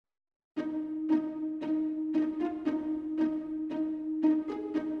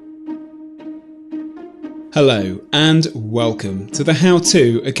Hello and welcome to the How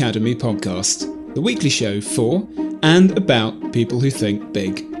To Academy podcast, the weekly show for and about people who think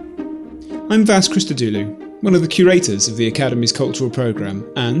big. I'm Vas Christodoulou, one of the curators of the Academy's cultural programme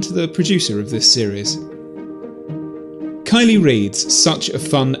and the producer of this series. Kiley Reid's Such a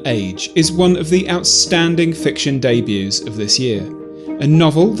Fun Age is one of the outstanding fiction debuts of this year, a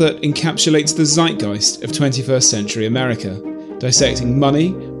novel that encapsulates the zeitgeist of 21st century America, dissecting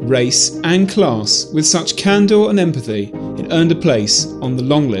money, race and class with such candour and empathy it earned a place on the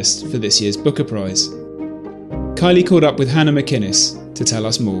long list for this year's Booker Prize. Kiley caught up with Hannah McInnes to tell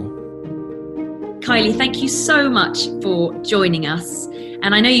us more. Kiley, thank you so much for joining us.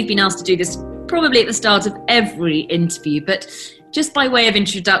 And I know you've been asked to do this probably at the start of every interview, but just by way of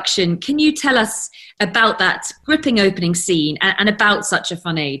introduction, can you tell us about that gripping opening scene and about Such a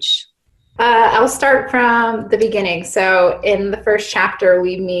Fun Age? I'll start from the beginning. So in the first chapter,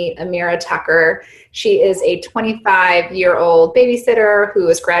 we meet Amira Tucker. She is a 25-year-old babysitter who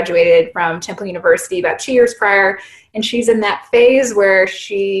has graduated from Temple University about 2 years prior. And she's in that phase where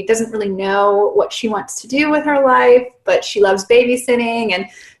she doesn't really know what she wants to do with her life, but she loves babysitting and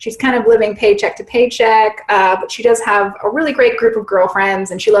she's kind of living paycheck to paycheck. But she does have a really great group of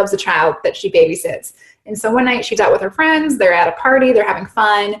girlfriends and she loves the child that she babysits. And so one night she's out with her friends, they're at a party, they're having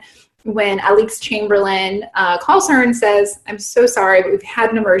fun, when Alix Chamberlain calls her and says, "I'm so sorry, but we've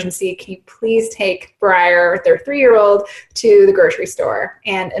had an emergency. Can you please take Briar, their 3-year-old, to the grocery store?"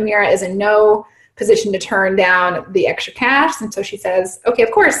 And Amira is in no position to turn down the extra cash. And so she says, "Okay,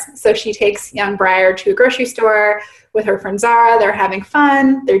 of course." So she takes young Briar to a grocery store with her friend Zara. They're having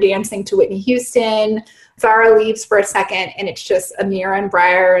fun. They're dancing to Whitney Houston. Zara leaves for a second and it's just Amira and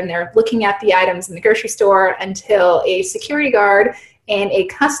Briar and they're looking at the items in the grocery store until a security guard and a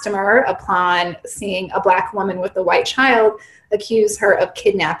customer, upon seeing a Black woman with a white child, accuse her of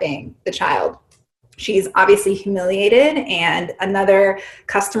kidnapping the child. She's obviously humiliated, and another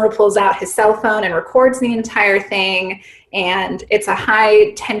customer pulls out his cell phone and records the entire thing. And it's a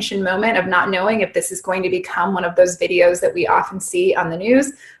high tension moment of not knowing if this is going to become one of those videos that we often see on the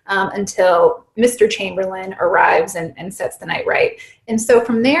news until Mr. Chamberlain arrives and sets the night right. And so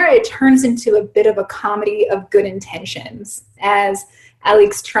from there, it turns into a bit of a comedy of good intentions as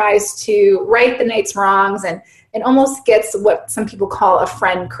Alix tries to right the night's wrongs and almost gets what some people call a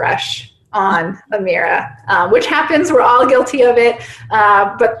friend crush on Amira, which happens. We're all guilty of it.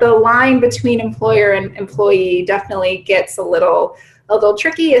 But the line between employer and employee definitely gets a little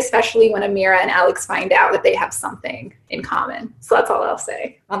tricky, especially when Amira and Alix find out that they have something in common. So that's all I'll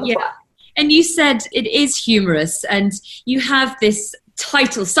say on the plot. And you said it is humorous, and you have this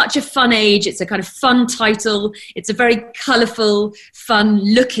title, Such a Fun Age. It's a kind of fun title. It's a very colourful,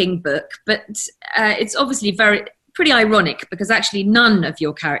 fun-looking book, but it's obviously pretty ironic because actually none of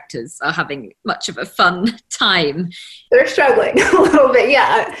your characters are having much of a fun time. They're struggling a little bit,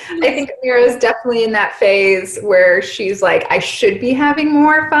 yeah. I think Amira is definitely in that phase where she's like, I should be having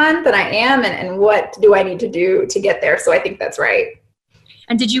more fun than I am, and what do I need to do to get there? So I think that's right.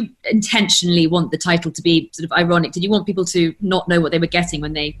 And did you intentionally want the title to be sort of ironic? Did you want people to not know what they were getting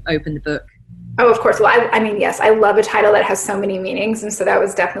when they opened the book? Oh, of course. Well, I mean, yes, I love a title that has so many meanings. And so that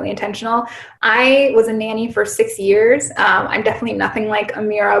was definitely intentional. I was a nanny for 6 years. I'm definitely nothing like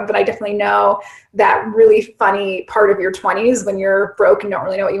Amira, but I definitely know that really funny part of your 20s when you're broke and don't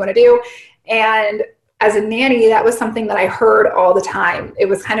really know what you want to do. And as a nanny, that was something that I heard all the time. It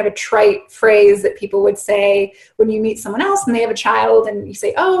was kind of a trite phrase that people would say when you meet someone else and they have a child and you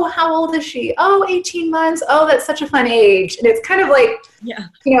say, "Oh, how old is she? Oh, 18 months. Oh, that's such a fun age." And it's kind of like,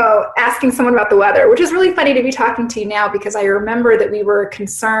 asking someone about the weather, which is really funny to be talking to you now because I remember that we were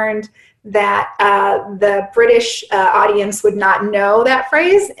concerned that the British audience would not know that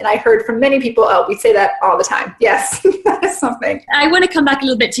phrase. And I heard from many people, "Oh, we say that all the time." Yes, that is something. I want to come back a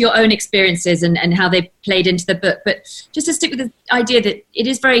little bit to your own experiences and how they played into the book. But just to stick with the idea that it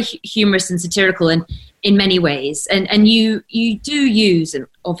is very humorous and satirical and in many ways. And you do use, and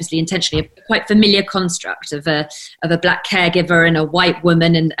obviously intentionally, a quite familiar construct of a Black caregiver and a white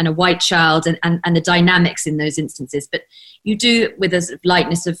woman and a white child and the dynamics in those instances. But you do it with a sort of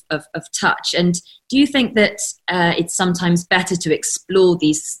lightness of touch. And do you think that it's sometimes better to explore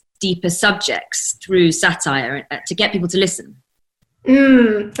these deeper subjects through satire to get people to listen?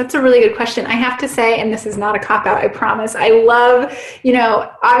 That's a really good question. I have to say, and this is not a cop-out, I promise, I love,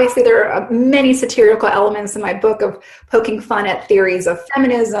 obviously there are many satirical elements in my book of poking fun at theories of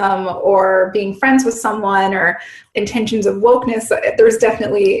feminism or being friends with someone or intentions of wokeness. There's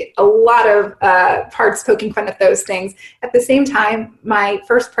definitely a lot of parts poking fun at those things. At the same time, my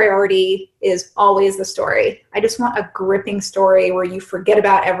first priority is always the story. I just want a gripping story where you forget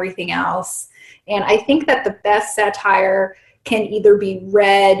about everything else And I think that the best satire can either be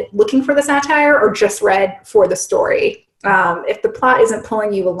read looking for the satire or just read for the story. If the plot isn't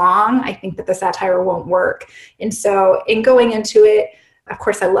pulling you along, I think that the satire won't work. And so in going into it, of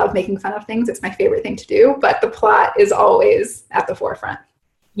course, I love making fun of things. It's my favorite thing to do, but the plot is always at the forefront.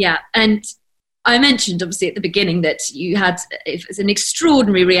 Yeah. And I mentioned obviously at the beginning that you had, it's an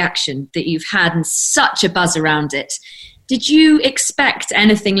extraordinary reaction that you've had and such a buzz around it. Did you expect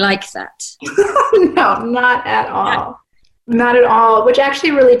anything like that? No, not at all. Not at all, which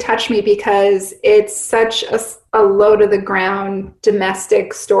actually really touched me because it's such a low to the ground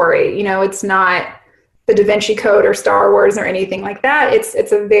domestic story. You know, it's not the Da Vinci Code or Star Wars or anything like that.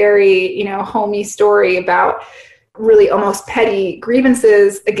 It's a very, you know, homey story about really almost petty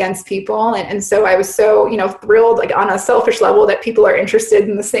grievances against people. And so I was so, you know, thrilled, like on a selfish level, that people are interested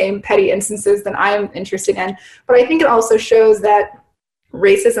in the same petty instances that I'm interested in. But I think it also shows that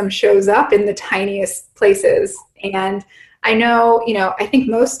racism shows up in the tiniest places. And I know, you know, I think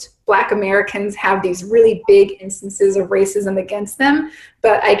most Black Americans have these really big instances of racism against them.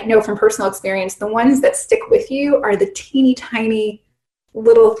 But I know from personal experience, the ones that stick with you are the teeny tiny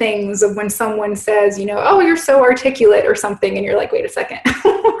little things of when someone says, you know, oh, you're so articulate or something. And you're like, wait a second,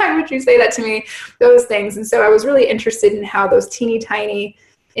 why would you say that to me? Those things. And so I was really interested in how those teeny tiny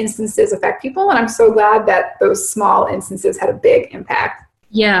instances affect people. And I'm so glad that those small instances had a big impact.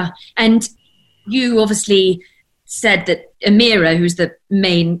 Yeah. And you obviously said that Amira, who's the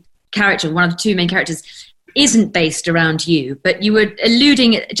main character, one of the two main characters, isn't based around you, but you were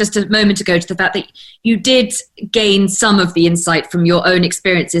alluding just a moment ago to the fact that you did gain some of the insight from your own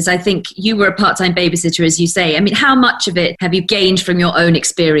experiences. I think you were a part-time babysitter, as you say. I mean, how much of it have you gained from your own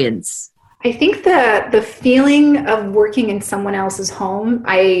experience? I think the feeling of working in someone else's home,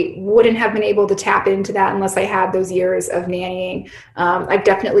 I wouldn't have been able to tap into that unless I had those years of nannying. I've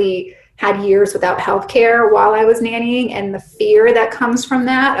definitely had years without healthcare while I was nannying, and the fear that comes from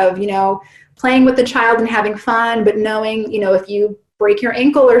that of, you know, playing with the child and having fun, but knowing, you know, if you break your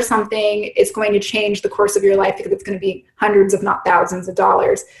ankle or something, it's going to change the course of your life because it's going to be hundreds, if not thousands of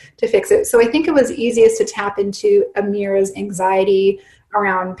dollars to fix it. So I think it was easiest to tap into Amira's anxiety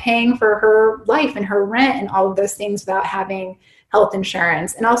around paying for her life and her rent and all of those things without having health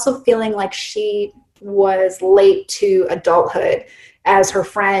insurance, and also feeling like she was late to adulthood as her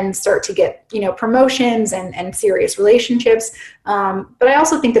friends start to get, you know, promotions and serious relationships. But I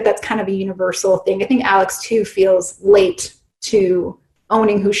also think that that's kind of a universal thing. I think Alex too feels late to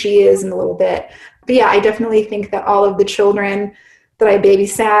owning who she is in a little bit. But yeah, I definitely think that all of the children that I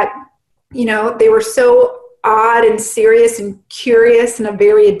babysat, you know, they were so odd and serious and curious in a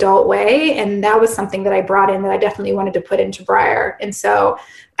very adult way. And that was something that I brought in that I definitely wanted to put into Briar. And so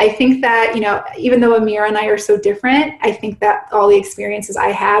I think that, you know, even though Amira and I are so different, I think that all the experiences I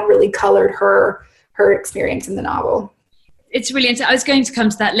had really colored her experience in the novel. It's really interesting. I was going to come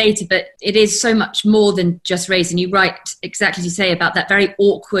to that later, but it is so much more than just race. And you write exactly as you say about that very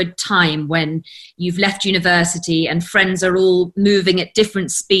awkward time when you've left university and friends are all moving at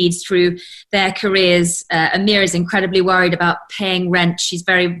different speeds through their careers. Amira is incredibly worried about paying rent. She's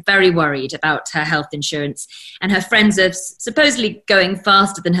very, very worried about her health insurance. And her friends are supposedly going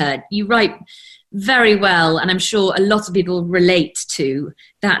faster than her. You write very well, and I'm sure a lot of people relate to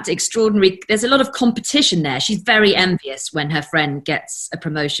that extraordinary. There's a lot of competition there. She's very envious when her friend gets a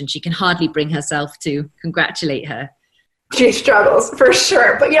promotion. She can hardly bring herself to congratulate her. She struggles for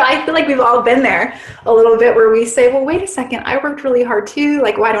sure. But yeah, I feel like we've all been there a little bit where we say, well, wait a second, I worked really hard too.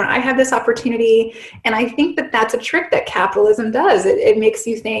 Like, why don't I have this opportunity? And I think that that's a trick that capitalism does. It makes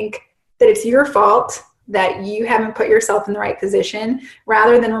you think that it's your fault that you haven't put yourself in the right position,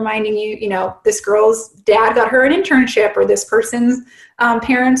 rather than reminding you, you know, this girl's dad got her an internship, or this person's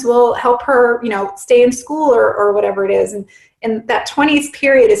parents will help her, you know, stay in school, or whatever it is. And that 20s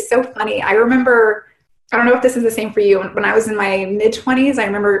period is so funny. I remember, I don't know if this is the same for you, when I was in my mid-20s, I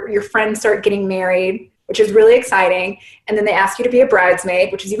remember your friends start getting married, which is really exciting. And then they ask you to be a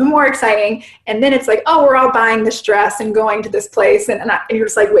bridesmaid, which is even more exciting. And then it's like, oh, we're all buying this dress and going to this place. And you're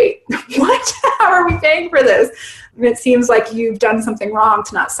just like, wait, what? How are we paying for this? And it seems like you've done something wrong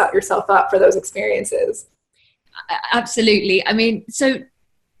to not set yourself up for those experiences. Absolutely. I mean, so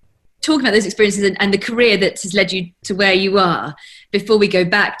talking about those experiences and the career that has led you to where you are, before we go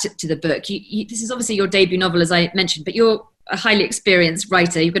back to the book, this is obviously your debut novel, as I mentioned, but you're a highly experienced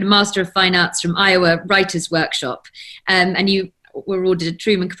writer. You've got a Master of Fine Arts from Iowa Writers Workshop, and you were awarded a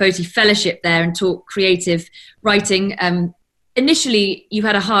Truman Capote Fellowship there and taught creative writing. Initially, you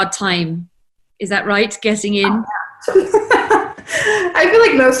had a hard time, is that right, getting in? I feel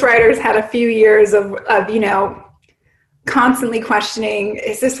like most writers had a few years of you know, constantly questioning,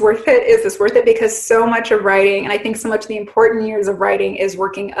 is this worth it? Is this worth it? Because so much of writing, and I think so much of the important years of writing, is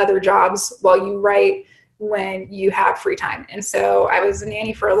working other jobs while you write when you have free time. And so I was a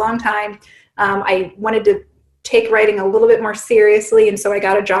nanny for a long time. I wanted to take writing a little bit more seriously. And so I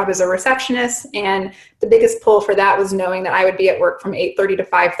got a job as a receptionist. And the biggest pull for that was knowing that I would be at work from 8:30 to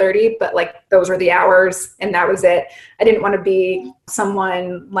 5:30, but like those were the hours and that was it. I didn't want to be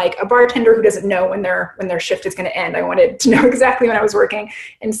someone like a bartender who doesn't know when their shift is going to end. I wanted to know exactly when I was working.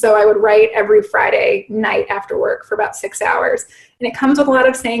 And so I would write every Friday night after work for about 6 hours. And it comes with a lot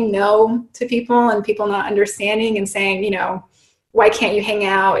of saying no to people and people not understanding and saying, why can't you hang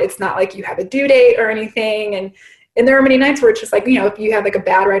out? It's not like you have a due date or anything. And there are many nights where it's just like, if you have like a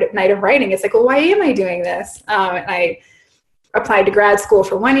bad night of writing, it's like, well, why am I doing this? And I applied to grad school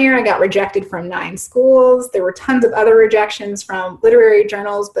for 1 year. I got rejected from 9 schools. There were tons of other rejections from literary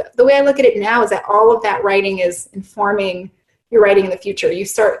journals. But the way I look at it now is that all of that writing is informing your writing in the future. You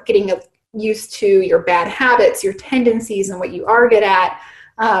start getting used to your bad habits, your tendencies, and what you are good at.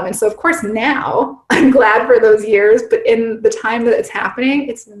 And so, of course, now I'm glad for those years, but in the time that it's happening,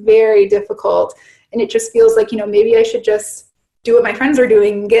 it's very difficult. And it just feels like, maybe I should just do what my friends are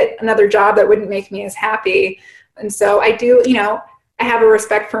doing and get another job that wouldn't make me as happy. And so I do, I have a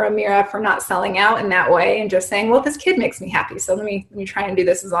respect for Amira for not selling out in that way and just saying, well, this kid makes me happy. So let me try and do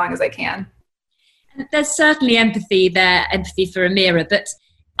this as long as I can. There's certainly empathy for Amira, but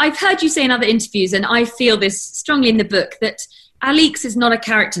I've heard you say in other interviews, and I feel this strongly in the book, that Alix is not a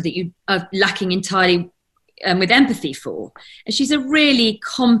character that you are lacking entirely with empathy for. And she's a really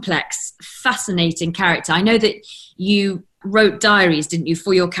complex, fascinating character. I know that you wrote diaries, didn't you,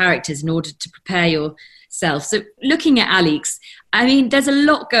 for your characters in order to prepare yourself. So looking at Alix, I mean, there's a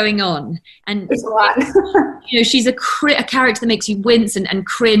lot going on. And there's a lot. She's a character that makes you wince and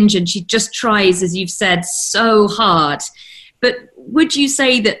cringe, and she just tries, as you've said, so hard. But would you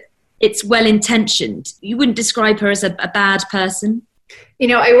say that it's well-intentioned? You wouldn't describe her as a bad person?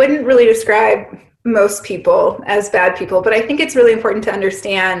 I wouldn't really describe most people as bad people, but I think it's really important to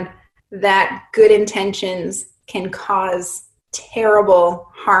understand that good intentions can cause terrible,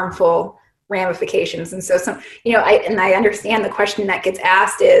 harmful ramifications. And so I understand the question that gets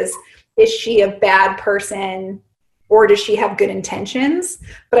asked is she a bad person or does she have good intentions?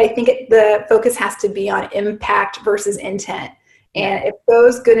 But I think the focus has to be on impact versus intent. And if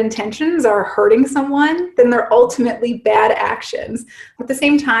those good intentions are hurting someone, then they're ultimately bad actions. At the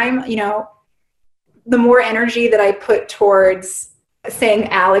same time, the more energy that I put towards saying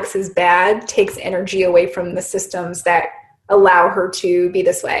Alix is bad takes energy away from the systems that allow her to be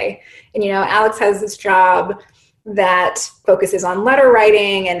this way. And, Alix has this job that focuses on letter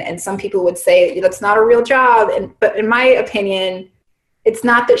writing, and some people would say that's not a real job. But in my opinion, it's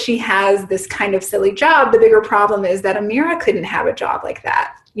not that she has this kind of silly job. The bigger problem is that Amira couldn't have a job like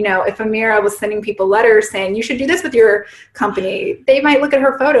that. If Amira was sending people letters saying, you should do this with your company, they might look at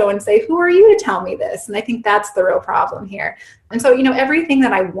her photo and say, who are you to tell me this? And I think that's the real problem here. And so, everything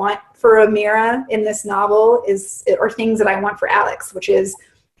that I want for Amira in this novel are things that I want for Alix, which is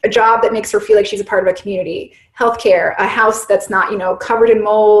a job that makes her feel like she's a part of a community, healthcare, a house that's not, covered in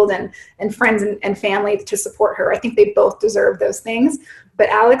mold, and friends and family to support her. I think they both deserve those things. But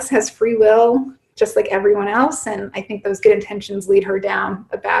Alix has free will, just like everyone else. And I think those good intentions lead her down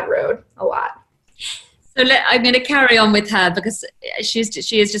a bad road a lot. So I'm going to carry on with her because she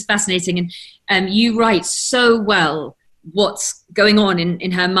is just fascinating. And you write so well what's going on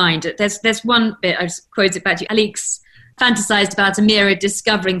in her mind. There's one bit, I just quote it back to you. Alix fantasized about Amira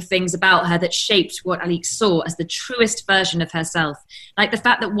discovering things about her that shaped what Alix saw as the truest version of herself, like the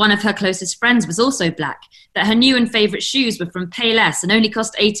fact that one of her closest friends was also black, that her new and favorite shoes were from Payless and only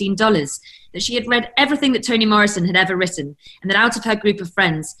cost $18, that she had read everything that Toni Morrison had ever written, and that out of her group of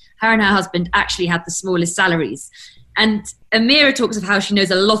friends, her and her husband actually had the smallest salaries. And Amira talks of how she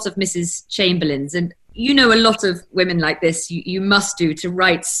knows a lot of Mrs. Chamberlains, and you know a lot of women like this. You must do to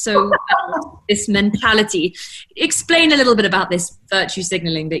write so well, this mentality. Explain a little bit about this virtue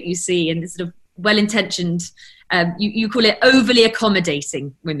signaling that you see and this sort of well-intentioned, you call it overly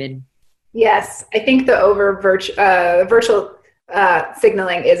accommodating women. Yes, I think the virtual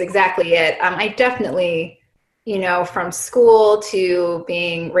signaling is exactly it. I definitely, from school to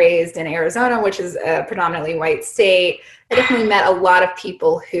being raised in Arizona, which is a predominantly white state, I definitely met a lot of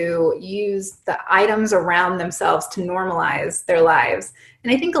people who use the items around themselves to normalize their lives.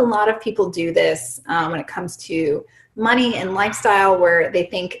 And I think a lot of people do this when it comes to money and lifestyle, where they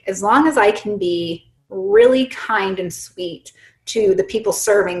think as long as I can be really kind and sweet to the people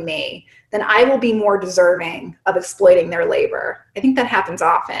serving me, then I will be more deserving of exploiting their labor. I think that happens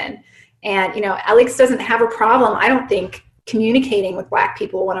often. And, Alex doesn't have a problem, I don't think, communicating with Black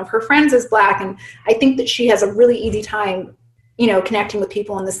people. One of her friends is Black, and I think that she has a really easy time, connecting with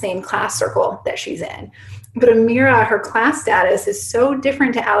people in the same class circle that she's in. But Amira, her class status is so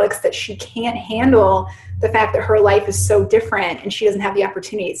different to Alex that she can't handle the fact that her life is so different and she doesn't have the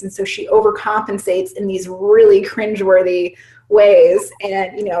opportunities. And so she overcompensates in these really cringeworthy ways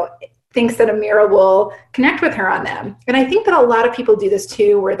and, thinks that Amira will connect with her on them. And I think that a lot of people do this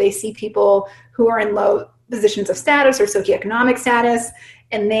too, where they see people who are in low positions of status or socioeconomic status,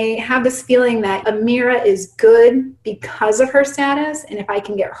 and they have this feeling that Amira is good because of her status, and if I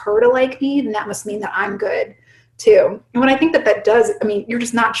can get her to like me, then that must mean that I'm good too. And what I think that does, you're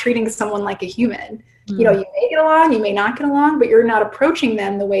just not treating someone like a human. Mm-hmm. You may get along, you may not get along, but you're not approaching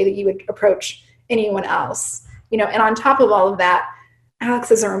them the way that you would approach anyone else. And on top of all of that,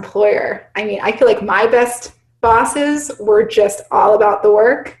 Alex is her employer. I feel like my best bosses were just all about the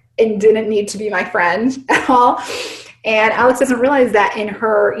work and didn't need to be my friend at all. And Alex doesn't realize that in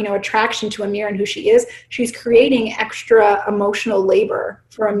her, attraction to Amira and who she is, she's creating extra emotional labor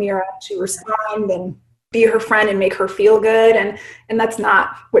for Amira to respond and be her friend and make her feel good. And that's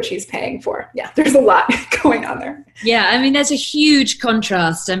not what she's paying for. Yeah, there's a lot going on there. Yeah, there's a huge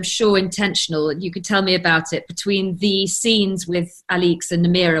contrast, I'm sure intentional, you could tell me about it, between the scenes with Alex and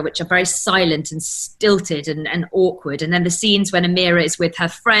Amira, which are very silent and stilted and awkward, and then the scenes when Amira is with her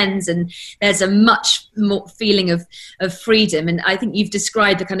friends and there's a much more feeling of freedom. And I think you've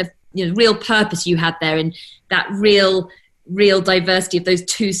described the kind of real purpose you had there in that real diversity of those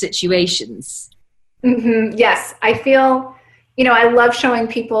two situations. Mm-hmm. Yes, I feel, I love showing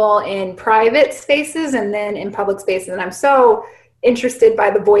people in private spaces and then in public spaces. And I'm so interested by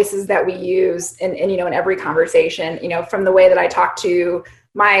the voices that we use in every conversation, from the way that I talk to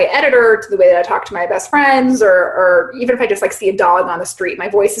my editor to the way that I talk to my best friends, or even if I just see a dog on the street, my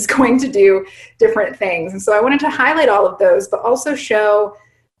voice is going to do different things. And so I wanted to highlight all of those, but also show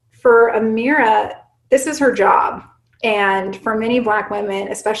for Amira, this is her job. And for many Black women,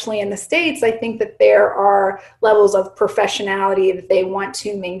 especially in the States, I think that there are levels of professionality that they want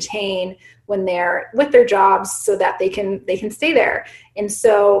to maintain when they're with their jobs so that they can stay there. And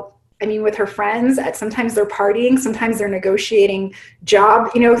so, with her friends, sometimes they're partying, sometimes they're negotiating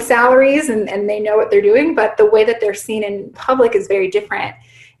job, salaries, and they know what they're doing, but the way that they're seen in public is very different.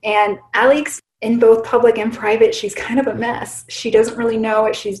 And Alex, in both public and private, she's kind of a mess. She doesn't really know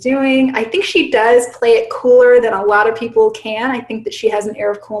what she's doing. I think she does play it cooler than a lot of people can. I think that she has an air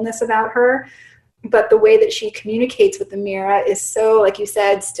of coolness about her. But the way that she communicates with Amira is so, like you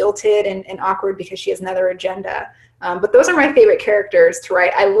said, stilted and awkward because she has another agenda. But those are my favorite characters to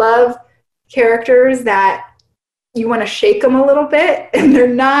write. I love characters that you want to shake them a little bit, and they're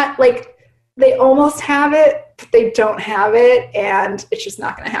not they almost have it, but they don't have it, and it's just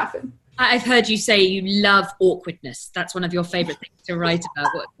not going to happen. I've heard you say you love awkwardness. That's one of your favorite things to write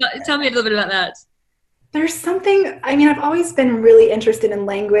about. Tell me a little bit about that. There's something, I've always been really interested in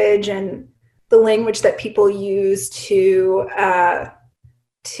language and the language that people use to kind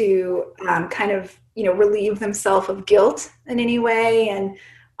of, relieve themselves of guilt in any way. And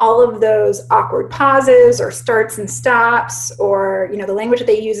all of those awkward pauses or starts and stops, or, the language that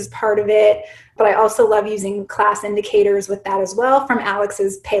they use is part of it. But I also love using class indicators with that as well, from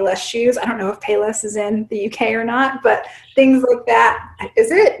Alex's Payless shoes. I don't know if Payless is in the UK or not, but things like that. Is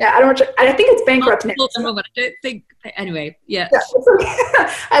it? I think it's bankrupt now. I don't think. Anyway, yeah. It's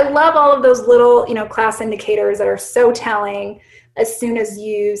okay. I love all of those little, class indicators that are so telling. As soon as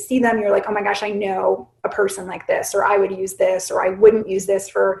you see them, you're like, oh my gosh, I know a person like this, or I would use this, or I wouldn't use this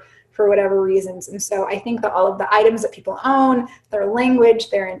for whatever reasons. And so I think that all of the items that people own, their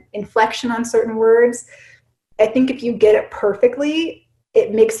language, their inflection on certain words, I think if you get it perfectly,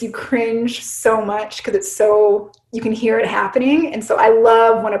 it makes you cringe so much because it's so, you can hear it happening. And so I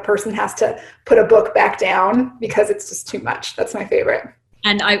love when a person has to put a book back down because it's just too much. That's my favorite.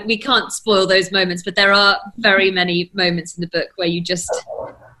 And we can't spoil those moments, but there are very many moments in the book where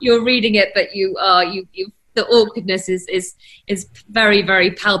you're reading it, but the awkwardness is very, very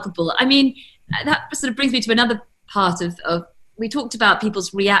palpable. That sort of brings me to another part of we talked about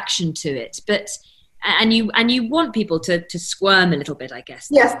people's reaction to it, but and you want people to squirm a little bit, I guess.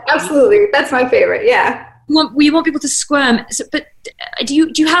 Yes, absolutely. That's my favorite. Yeah. You want people to squirm, but do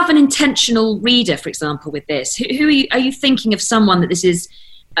you have an intentional reader, for example, with this? Who are you thinking of someone that this is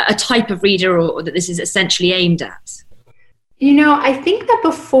a type of reader, or that this is essentially aimed at? I think that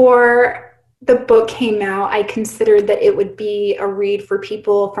before the book came out, I considered that it would be a read for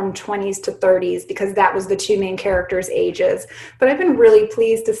people from 20s to 30s because that was the two main characters' ages. But I've been really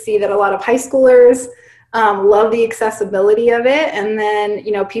pleased to see that a lot of high schoolers love the accessibility of it. And then,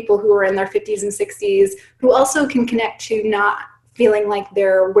 people who are in their 50s and 60s who also can connect to not feeling like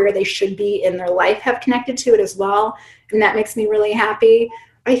they're where they should be in their life have connected to it as well. And that makes me really happy.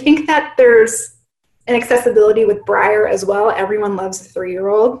 I think that there's an accessibility with Briar as well. Everyone loves a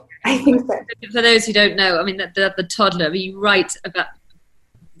 3-year-old. I think that for those who don't know, I mean, the toddler, you write about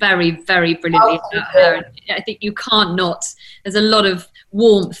very, very brilliantly about her. I think you can't not. There's a lot of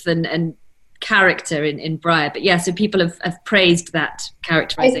warmth and character in Briar. But yeah, so people have praised that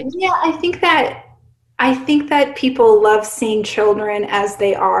characterization. I think that people love seeing children as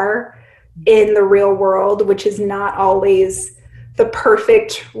they are in the real world, which is not always the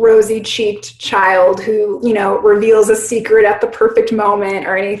perfect rosy-cheeked child who, reveals a secret at the perfect moment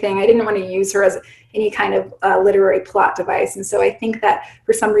or anything. I didn't want to use her as any kind of literary plot device. And so I think that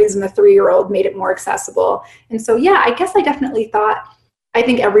for some reason the 3-year-old made it more accessible. And so, yeah, I guess I definitely thought, I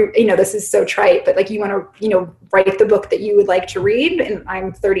think this is so trite, but like you want to, write the book that you would like to read. And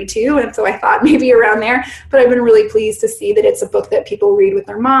I'm 32. And so I thought maybe around there, but I've been really pleased to see that it's a book that people read with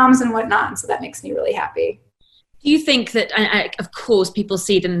their moms and whatnot. And so that makes me really happy. Do you think that, of course, people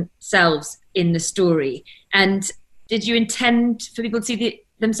see themselves in the story? And did you intend for people to see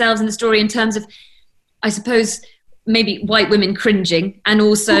themselves in the story in terms of, I suppose, maybe white women cringing, and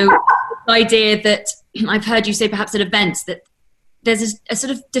also the idea that I've heard you say perhaps at events that there's a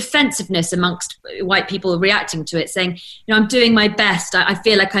sort of defensiveness amongst white people reacting to it, saying, I'm doing my best. I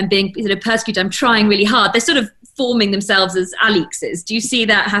feel like I'm being persecuted. I'm trying really hard. They're sort of forming themselves as Alixes. Do you see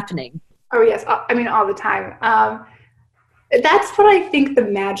that happening? Oh, yes. I mean, all the time. That's what I think the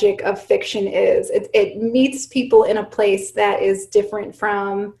magic of fiction is. It meets people in a place that is different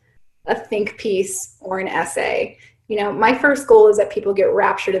from a think piece or an essay. My first goal is that people get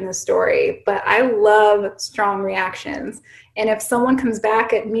raptured in the story, but I love strong reactions. And if someone comes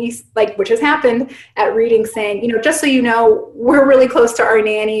back at me, like, which has happened at reading, saying, just so you know, we're really close to our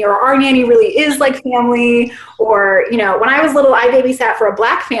nanny, or our nanny really is like family, or, when I was little, I babysat for a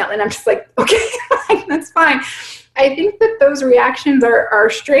Black family, and I'm just like, okay, that's fine. I think that those reactions are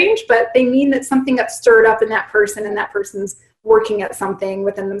strange, but they mean that something got stirred up in that person, and that person's working at something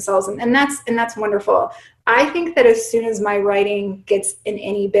within themselves. And that's wonderful. I think that as soon as my writing gets in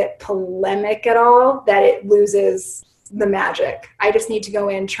any bit polemic at all, that it loses the magic. I just need to go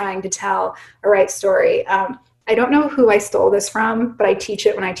in trying to tell a right story. I don't know who I stole this from, but I teach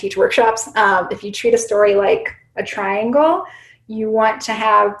it when I teach workshops. If you treat a story like a triangle, you want to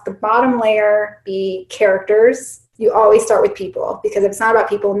have the bottom layer be characters. You always start with people, because if it's not about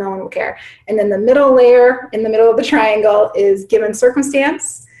people, no one will care. And then the middle layer in the middle of the triangle is given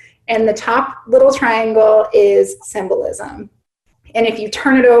circumstance. And the top little triangle is symbolism. And if you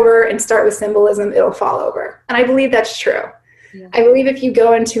turn it over and start with symbolism, it'll fall over. And I believe that's true. Yeah. I believe if you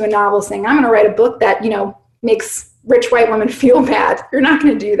go into a novel saying, I'm going to write a book that, makes rich white women feel bad, you're not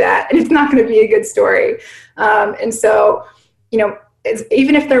going to do that. And it's not going to be a good story. And so,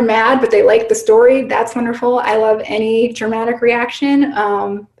 even if they're mad, but they like the story, that's wonderful. I love any dramatic reaction.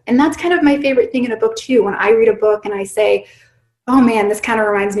 And that's kind of my favorite thing in a book too. When I read a book and I say, oh man, this kind of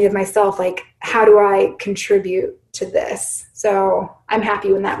reminds me of myself. Like, how do I contribute to this? So I'm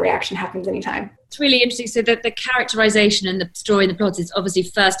happy when that reaction happens anytime. It's really interesting. So the characterization and the story and the plot is obviously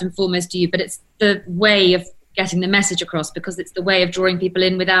first and foremost to you, but it's the way of getting the message across, because it's the way of drawing people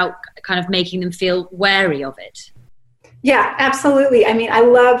in without kind of making them feel wary of it. Yeah, absolutely. I mean,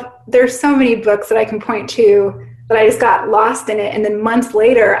 there's so many books that I can point to that I just got lost in it. And then months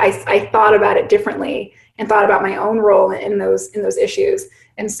later, I thought about it differently and thought about my own role in those issues.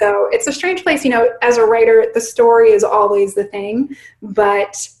 And so it's a strange place, as a writer, the story is always the thing,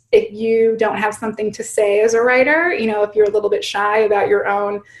 but if you don't have something to say as a writer, if you're a little bit shy about your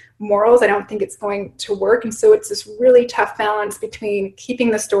own morals, I don't think it's going to work. And so it's this really tough balance between keeping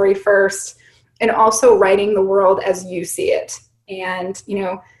the story first and also writing the world as you see it. And,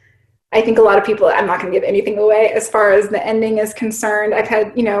 I think a lot of people, I'm not going to give anything away as far as the ending is concerned. I've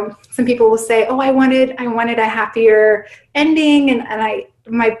had, some people will say, oh, I wanted a happier ending. And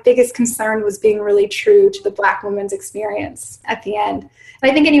my biggest concern was being really true to the Black woman's experience at the end. And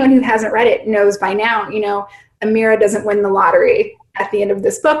I think anyone who hasn't read it knows by now, Amira doesn't win the lottery at the end of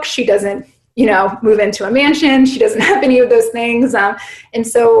this book. She doesn't, move into a mansion. She doesn't have any of those things. And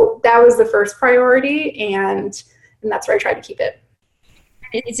so that was the first priority. And that's where I tried to keep it.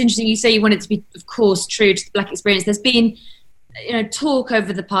 It's interesting. You say you want it to be, of course, true to the Black experience. There's been, talk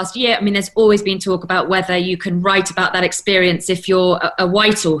over the past year. I mean, there's always been talk about whether you can write about that experience if you're a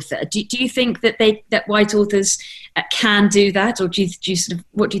white author. Do you think that white authors can do that, or do you sort of,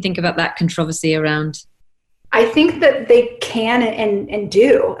 what do you think about that controversy around? I think that they can and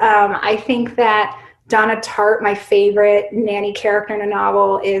do. I think that Donna Tartt, my favorite nanny character in a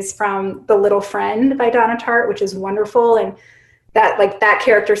novel, is from The Little Friend by Donna Tartt, which is wonderful. And that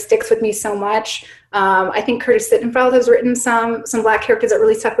character sticks with me so much. I think Curtis Sittenfeld has written some Black characters that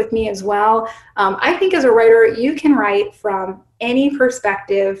really stuck with me as well. I think as a writer, you can write from any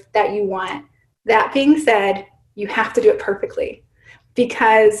perspective that you want. That being said, you have to do it perfectly,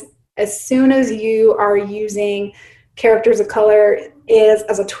 because as soon as you are using characters of color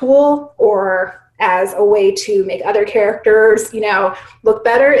as a tool or as a way to make other characters, look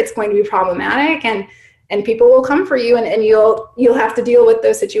better, it's going to be problematic, and people will come for you, and you'll have to deal with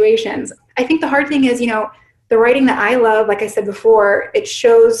those situations. I think the hard thing is, the writing that I love, like I said before, it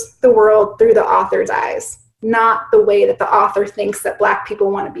shows the world through the author's eyes, not the way that the author thinks that Black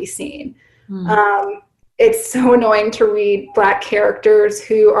people want to be seen. It's so annoying to read Black characters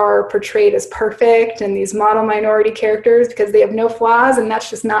who are portrayed as perfect and these model minority characters because they have no flaws, and that's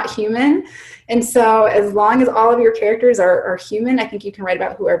just not human. And so as long as all of your characters are human, I think you can write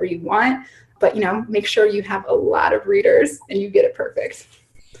about whoever you want, but make sure you have a lot of readers and you get it perfect.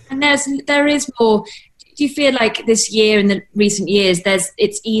 And there is more. Do you feel like this year, in the recent years,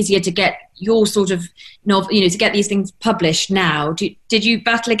 it's easier to get your sort of novel, to get these things published now? Did you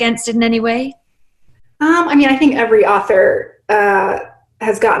battle against it in any way? I think every author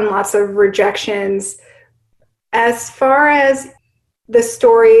has gotten lots of rejections. As far as the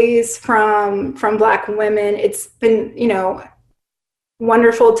stories from Black women, it's been,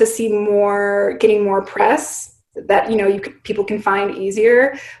 wonderful to see getting more press that, people can find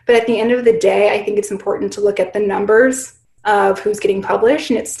easier. But at the end of the day, I think it's important to look at the numbers of who's getting published,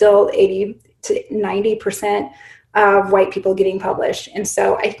 and it's still 80 to 90% of white people getting published. And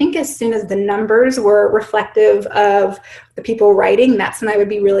so I think as soon as the numbers were reflective of the people writing, that's when I would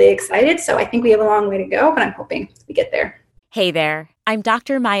be really excited. So I think we have a long way to go, but I'm hoping we get there. Hey there, I'm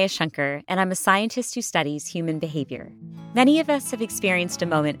Dr. Maya Shankar, and I'm a scientist who studies human behavior. Many of us have experienced a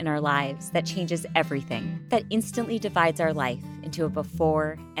moment in our lives that changes everything, that instantly divides our life into a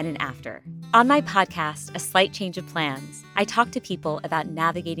before and an after. On my podcast, A Slight Change of Plans, I talk to people about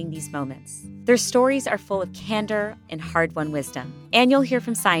navigating these moments. Their stories are full of candor and hard-won wisdom. And you'll hear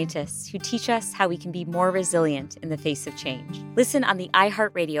from scientists who teach us how we can be more resilient in the face of change. Listen on the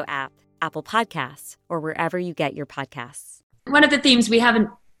iHeartRadio app, Apple Podcasts, or wherever you get your podcasts. One of the themes we haven't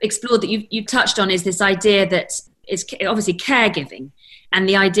explored that you touched on is this idea that is obviously caregiving, and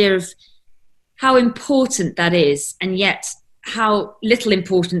the idea of how important that is, and yet how little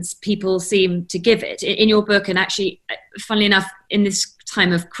importance people seem to give it. In your book, and actually, funnily enough, in this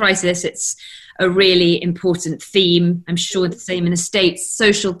time of crisis, it's a really important theme. I'm sure the same in the States.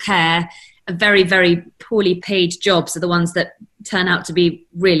 Social care, very, very poorly paid jobs are the ones that turn out to be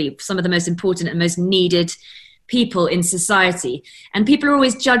really some of the most important and most needed people in society. And people are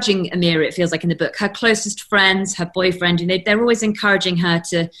always judging Amira, it feels like in the book. Her closest friends, her boyfriend, they're always encouraging her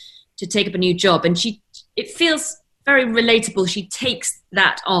to take up a new job. And it feels very relatable. She takes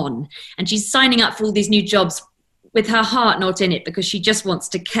that on, and she's signing up for all these new jobs with her heart not in it, because she just wants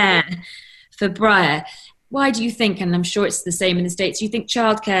to care for Briar. Why do you think, and I'm sure it's the same in the States, do you think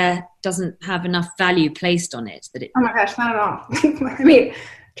childcare doesn't have enough value placed on it? Oh my gosh, not at all.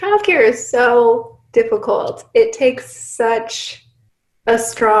 Childcare is so difficult. It takes such a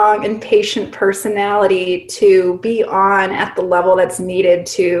strong and patient personality to be on at the level that's needed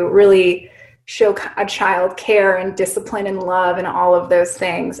to really show a child care and discipline and love and all of those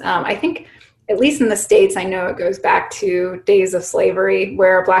things. I think, at least in the States, I know it goes back to days of slavery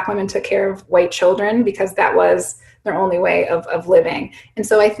where Black women took care of white children because that was their only way of living. And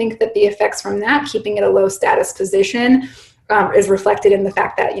so I think that the effects from that, keeping it a low status position, is reflected in the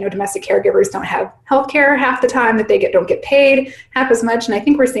fact that, domestic caregivers don't have health care half the time, that they don't get paid half as much. And I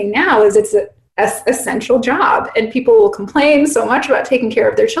think we're seeing now is it's an essential job, and people will complain so much about taking care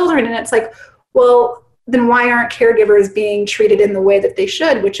of their children. And it's like, well, then why aren't caregivers being treated in the way that they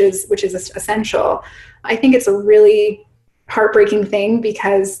should, which is essential? I think it's a really heartbreaking thing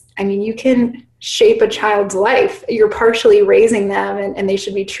because, you can shape a child's life. You're partially raising them, and they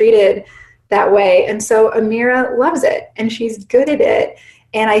should be treated that way. And so Amira loves it, and she's good at it.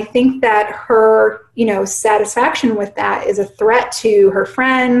 And I think that her, satisfaction with that is a threat to her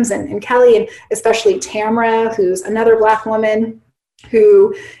friends and Kelly, and especially Tamara, who's another Black woman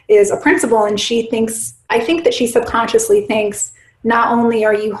who is a principal. And I think that she subconsciously thinks, not only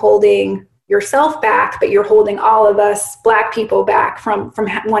are you holding yourself back, but you're holding all of us Black people back from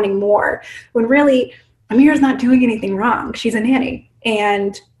wanting more. When really, Amira's not doing anything wrong. She's a nanny.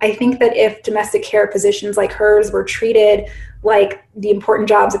 And I think that if domestic care positions like hers were treated like the important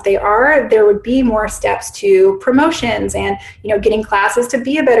jobs that they are, there would be more steps to promotions and, getting classes to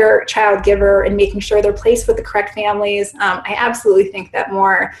be a better child giver and making sure they're placed with the correct families. I absolutely think that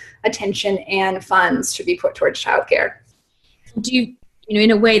more attention and funds should be put towards childcare. Do you, in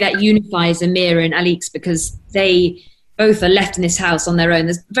a way that unifies Amira and Alix, because they both are left in this house on their own.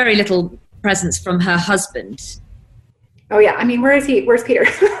 There's very little presence from her husband. Oh yeah, I mean, where is he? Where's Peter?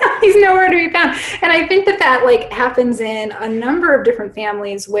 He's nowhere to be found. And I think that like happens in a number of different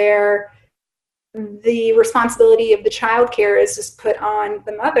families where the responsibility of the child care is just put on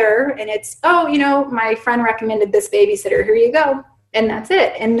the mother, and it's, my friend recommended this babysitter, here you go. And that's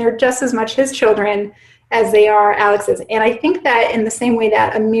it. And they're just as much his children as they are Alix's. And I think that in the same way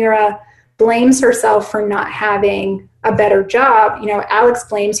that Amira blames herself for not having a better job, Alix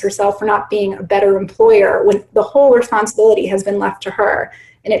blames herself for not being a better employer when the whole responsibility has been left to her,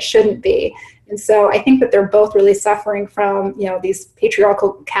 and it shouldn't be. And so I think that they're both really suffering from, these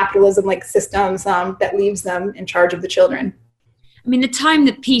patriarchal capitalism-like systems that leaves them in charge of the children. I mean, the time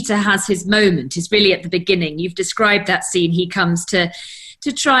that Peter has his moment is really at the beginning. You've described that scene. He comes to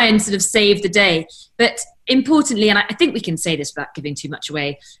try and sort of save the day. But importantly, and I think we can say this without giving too much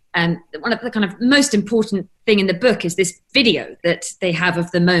away, one of the kind of most important thing in the book is this video that they have of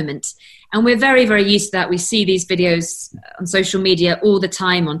the moment. And we're very, very used to that. We see these videos on social media all the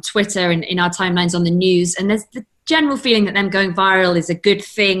time, on Twitter and in our timelines on the news. And there's the general feeling that them going viral is a good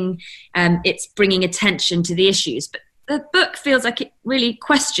thing. It's bringing attention to the issues. But the book feels like it really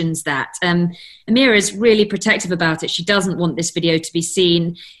questions that. Amira is really protective about it. She doesn't want this video to be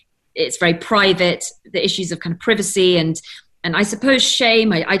seen. It's very private, the issues of kind of privacy and I suppose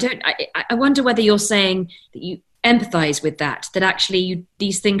shame. I wonder whether you're saying that you empathize with that actually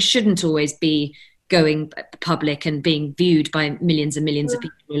these things shouldn't always be going public and being viewed by millions and millions of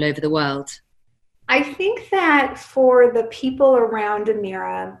people all over the world. I think that for the people around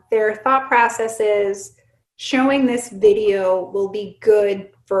Amira, their thought process is showing this video will be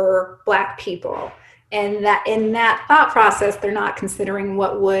good for Black people. And that in that thought process, they're not considering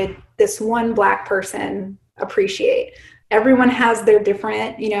what would this one Black person appreciate. Everyone has their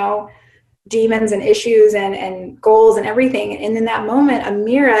different, demons and issues and goals and everything. And in that moment,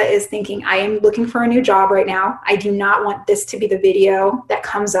 Amira is thinking, I am looking for a new job right now. I do not want this to be the video that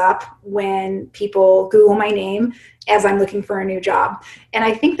comes up when people Google my name as I'm looking for a new job. And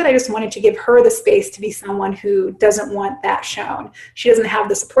I think that I just wanted to give her the space to be someone who doesn't want that shown. She doesn't have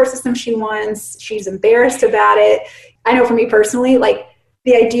the support system she wants. She's embarrassed about it. I know for me personally, like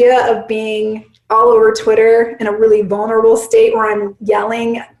the idea of being all over Twitter in a really vulnerable state where I'm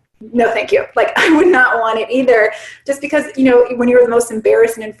yelling, no, thank you. Like, I would not want it either. Just because, when you're the most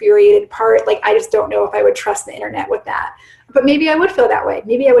embarrassed and infuriated part, like, I just don't know if I would trust the internet with that. But maybe I would feel that way.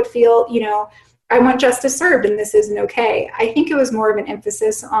 Maybe I would feel, I want justice served and this isn't okay. I think it was more of an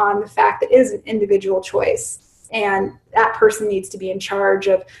emphasis on the fact that it is an individual choice. And that person needs to be in charge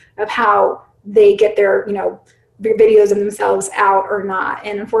of how they get their, videos of themselves out or not.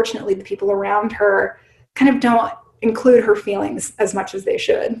 And unfortunately, the people around her kind of don't include her feelings as much as they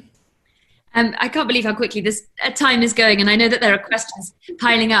should. I can't believe how quickly this time is going, and I know that there are questions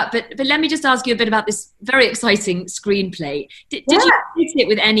piling up, but let me just ask you a bit about this very exciting screenplay. Did you write it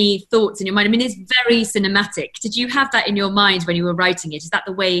with any thoughts in your mind? I mean, it's very cinematic. Did you have that in your mind when you were writing it? Is that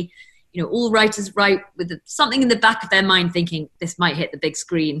the way, all writers write, with something in the back of their mind thinking this might hit the big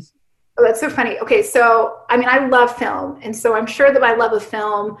screen? Oh, that's so funny. Okay, so, I love film, and so I'm sure that my love of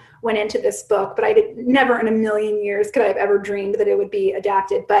film went into this book, but I did never in a million years could I have ever dreamed that it would be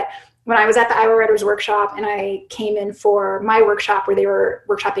adapted. But when I was at the Iowa Writers Workshop and I came in for my workshop where they were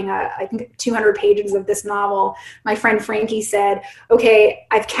workshopping, I think 200 pages of this novel, my friend Frankie said, okay,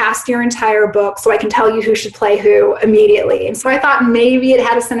 I've cast your entire book so I can tell you who should play who immediately. And so I thought maybe it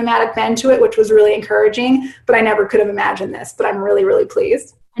had a cinematic bend to it, which was really encouraging, but I never could have imagined this, but I'm really, really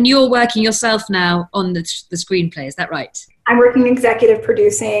pleased. And you're working yourself now on the screenplay, is that right? I'm working executive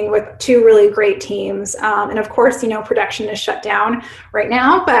producing with two really great teams. And of course, production is shut down right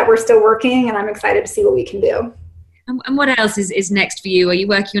now, but we're still working and I'm excited to see what we can do. And what else is next for you? Are you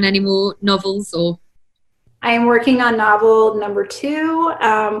working on any more novels or? I am working on novel number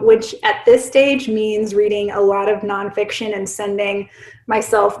 2, which at this stage means reading a lot of nonfiction and sending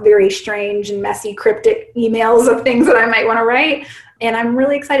myself very strange and messy, cryptic emails of things that I might want to write. And I'm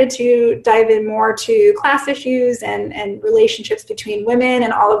really excited to dive in more to class issues and relationships between women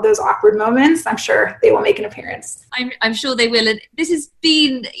and all of those awkward moments. I'm sure they will make an appearance. I'm sure they will. And this is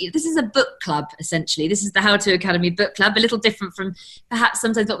a book club, essentially. This is the How To Academy book club, a little different from perhaps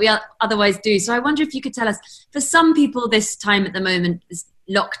sometimes what we otherwise do. So I wonder if you could tell us, for some people this time at the moment,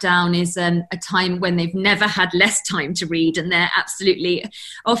 lockdown is a time when they've never had less time to read, and they're absolutely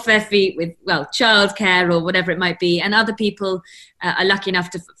off their feet with, well, childcare or whatever it might be. And other people are lucky enough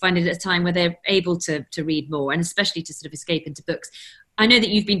to find it at a time where they're able to read more, and especially to sort of escape into books. I know that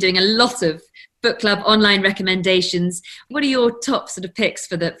you've been doing a lot of book club online recommendations. What are your top sort of picks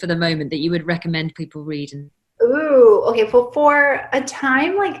for the moment that you would recommend people read? Ooh, okay. Well, for a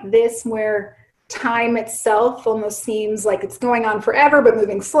time like this where time itself almost seems like it's going on forever, but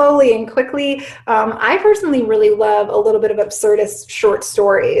moving slowly and quickly, I personally really love a little bit of absurdist short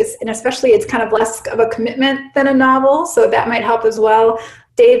stories, and especially it's kind of less of a commitment than a novel, so that might help as well.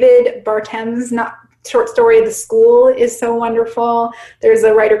 David Bartem's short story, The School, is so wonderful. There's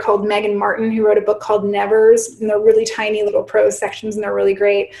a writer called Megan Martin who wrote a book called Nevers, and they're really tiny little prose sections, and they're really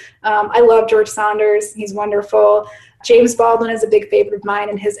great. I love George Saunders. He's wonderful. James Baldwin is a big favorite of mine,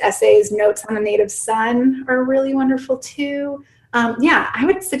 and his essays, Notes on a Native Son, are really wonderful too. I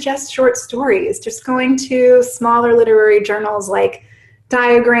would suggest short stories. Just going to smaller literary journals like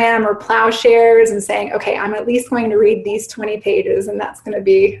Diagram or Plowshares and saying, okay, I'm at least going to read these 20 pages, and that's going to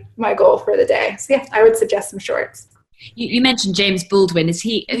be my goal for the day. So yeah, I would suggest some shorts. You mentioned James Baldwin.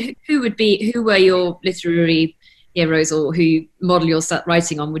 Who were your literary heroes, or who you model your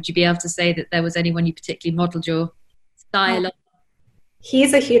writing on? Would you be able to say that there was anyone you particularly modeled your style on?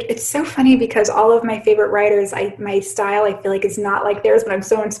 It's so funny because all of my favorite writers, my style, I feel like is not like theirs, but I'm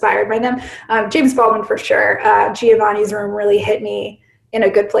so inspired by them. James Baldwin for sure. Giovanni's Room really hit me in a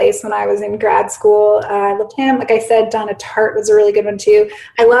good place when I was in grad school. I loved him. Like I said, Donna Tartt was a really good one too.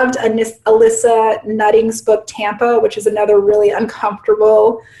 I loved Alyssa Nutting's book, Tampa, which is another really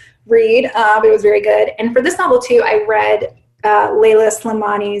uncomfortable read, but it was very good. And for this novel too, I read Leila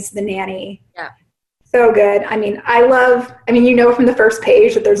Slimani's The Nanny. Yeah. So good. I mean, you know from the first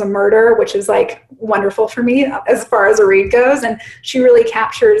page that there's a murder, which is like wonderful for me as far as a read goes. And she really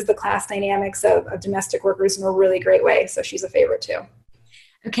captures the class dynamics of domestic workers in a really great way. So she's a favorite too.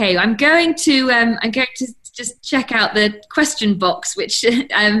 Okay, I'm going to just check out the question box, which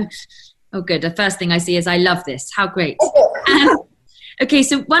oh good. The first thing I see is I love this. How great. Okay,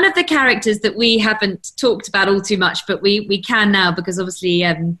 so one of the characters that we haven't talked about all too much, but we can now, because obviously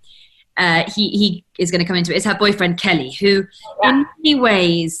he is going to come into it, is her boyfriend Kelly, who in many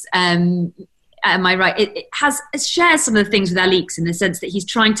ways, am I right, it shares some of the things with Alix in the sense that he's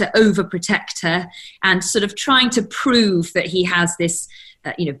trying to overprotect her and sort of trying to prove that he has this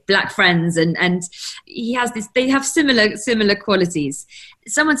black friends, and he has this. They have similar qualities.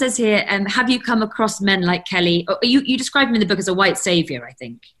 Someone says here, have you come across men like Kelly? Or you describe him in the book as a white savior, I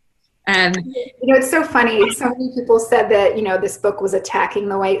think. It's so funny. So many people said that this book was attacking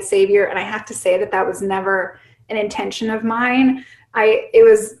the white savior, and I have to say that was never an intention of mine. It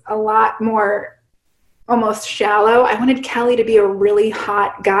was a lot more almost shallow. I wanted Kelly to be a really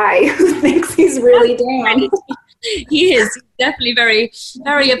hot guy who thinks he's really down. He is definitely very,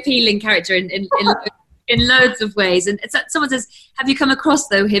 very appealing character in loads of ways. And someone says, have you come across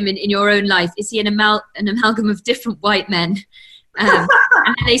him in your own life? Is he an amalgam of different white men? And then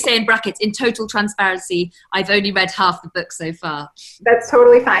they say in brackets, in total transparency, I've only read half the book so far. That's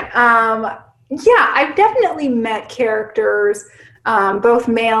totally fine. I've definitely met characters, both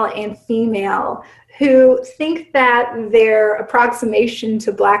male and female, who think that their approximation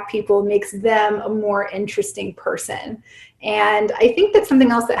to Black people makes them a more interesting person. And I think that something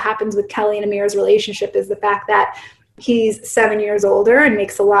else that happens with Kelly and Amira's relationship is the fact that he's 7 years older and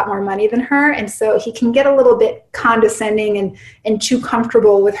makes a lot more money than her. And so he can get a little bit condescending and too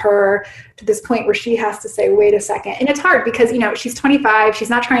comfortable with her to this point where she has to say, wait a second. And it's hard because, she's 25, she's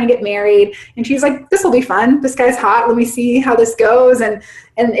not trying to get married. And she's like, this will be fun. This guy's hot. Let me see how this goes. And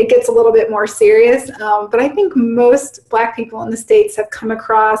it gets a little bit more serious. But I think most Black people in the States have come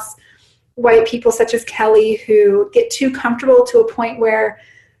across white people such as Kelly who get too comfortable to a point where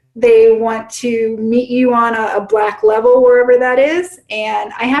they want to meet you on a Black level, wherever that is.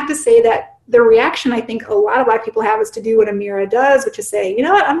 And I have to say that the reaction I think a lot of Black people have is to do what Amira does, which is say, you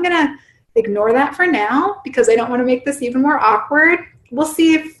know what, I'm going to ignore that for now because I don't want to make this even more awkward. We'll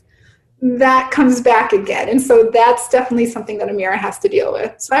see if that comes back again. And so that's definitely something that Amira has to deal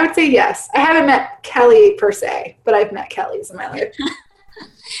with. So I would say yes. I haven't met Kelly per se, but I've met Kellys in my life.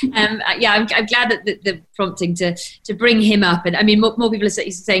 I'm glad that the prompting to bring him up, and I mean more people are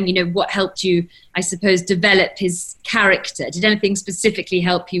saying, what helped you, I suppose, develop his character? Did anything specifically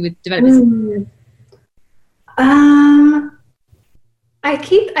help you with develop his? I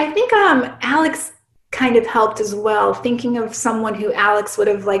think Alix kind of helped as well, thinking of someone who Alex would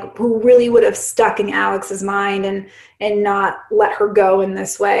have who really would have stuck in Alex's mind and not let her go in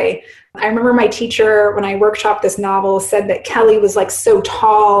this way. I remember my teacher, when I workshopped this novel, said that Kelly was so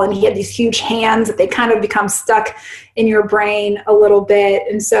tall and he had these huge hands that they kind of become stuck in your brain a little bit.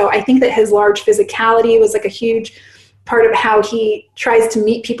 And so I think that his large physicality was a huge part of how he tries to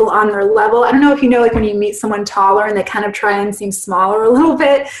meet people on their level. I don't know if you know, when you meet someone taller and they kind of try and seem smaller a little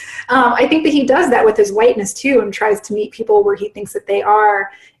bit. I think that he does that with his whiteness too, and tries to meet people where he thinks that they are.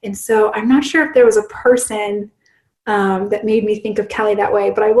 And so I'm not sure if there was a person that made me think of Kelly that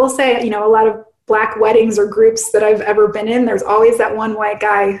way. But I will say, a lot of Black weddings or groups that I've ever been in, there's always that one white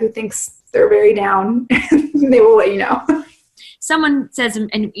guy who thinks they're very down. They will let you know. Someone says,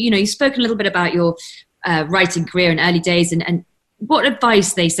 and you've spoken a little bit about your writing career in early days, and what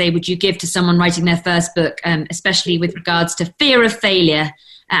advice, they say, would you give to someone writing their first book, especially with regards to fear of failure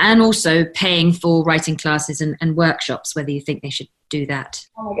and also paying for writing classes and workshops, whether you think they should do that?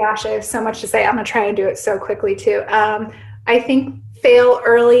 Oh my gosh, I have so much to say. I'm going to try and do it so quickly too. I think fail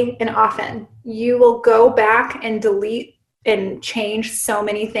early and often. You will go back and delete and change so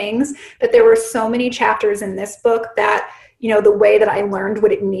many things, but there were so many chapters in this book that the way that I learned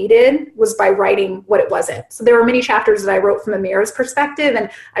what it needed was by writing what it wasn't. So there were many chapters that I wrote from Amira's perspective, and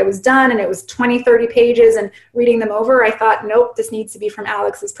I was done, and it was 20, 30 pages, and reading them over, I thought, nope, this needs to be from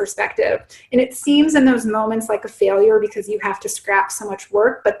Alex's perspective. And it seems in those moments like a failure because you have to scrap so much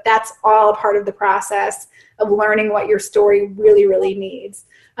work, but that's all a part of the process of learning what your story really, really needs.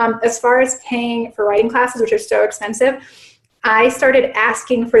 As far as paying for writing classes, which are so expensive, I started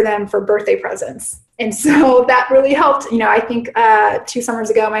asking for them for birthday presents. And so that really helped. I think 2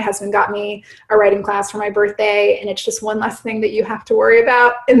 summers ago, my husband got me a writing class for my birthday, and it's just one less thing that you have to worry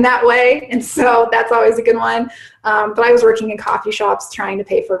about in that way. And so that's always a good one. But I was working in coffee shops trying to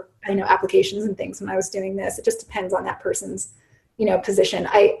pay for, applications and things when I was doing this. It just depends on that person's, position.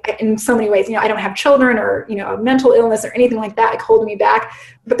 I in so many ways, I don't have children or, a mental illness or anything like that like holding me back.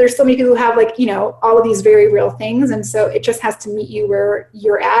 But there's so many people who have all of these very real things. And so it just has to meet you where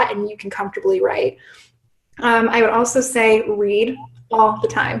you're at and you can comfortably write. I would also say read all the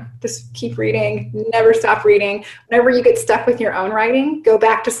time. Just keep reading, never stop reading. Whenever you get stuck with your own writing, go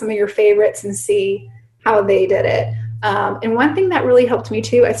back to some of your favorites and see how they did it. And one thing that really helped me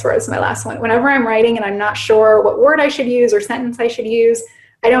too, I swear this is my last one, whenever I'm writing and I'm not sure what word I should use or sentence I should use,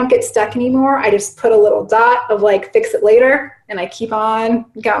 I don't get stuck anymore. I just put a little dot of fix it later, and I keep on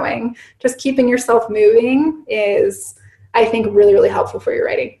going. Just keeping yourself moving is, I think, really, really helpful for your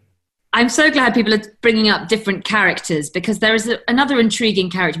writing. I'm so glad people are bringing up different characters, because there is another intriguing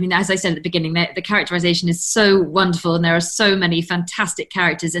character. I mean, as I said at the beginning, the characterization is so wonderful, and there are so many fantastic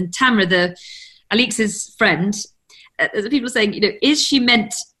characters. And Tamra, Alix's friend, people are saying, is she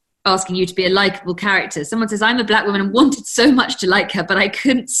meant asking you to be a likable character? Someone says, I'm a Black woman and wanted so much to like her, but I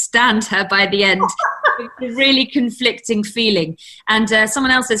couldn't stand her by the end. It's a really conflicting feeling. And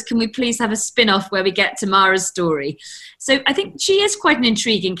someone else says, can we please have a spin-off where we get Tamara's story? So I think she is quite an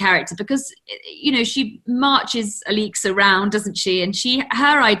intriguing character because, she marches Alix around, doesn't she? And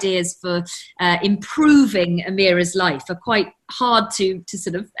her ideas for improving Amira's life are quite hard to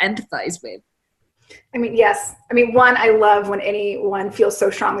sort of empathize with. I mean, yes. I mean, one, I love when anyone feels so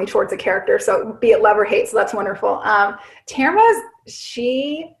strongly towards a character. So be it love or hate. So that's wonderful. Tamra,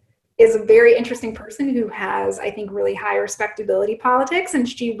 she is a very interesting person who has, I think, really high respectability politics. And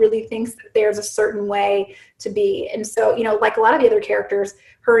she really thinks that there's a certain way to be. And so, like a lot of the other characters,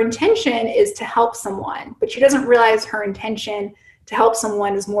 her intention is to help someone, but she doesn't realize her intention to help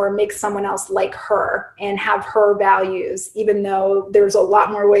someone is more make someone else like her and have her values, even though there's a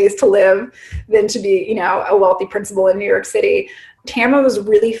lot more ways to live than to be, a wealthy principal in New York City. Tamra was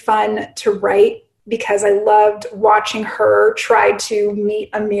really fun to write because I loved watching her try to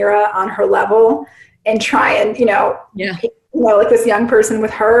meet Amira on her level and try and, like this young person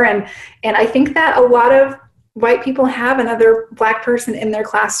with her. And I think that a lot of white people have another Black person in their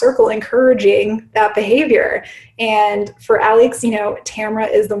class circle encouraging that behavior. And for Alix, Tamra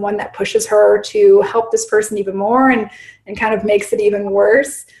is the one that pushes her to help this person even more and kind of makes it even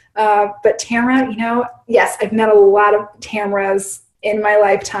worse. But Tamra, yes, I've met a lot of Tamras in my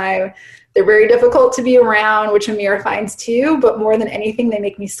lifetime. They're very difficult to be around, which Amira finds too, but more than anything, they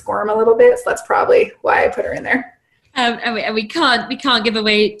make me squirm a little bit. So that's probably why I put her in there. And we can't give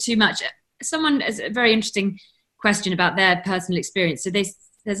away too much. Someone has a very interesting question about their personal experience. So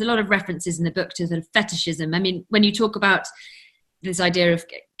there's a lot of references in the book to sort of fetishism. I mean, when you talk about this idea of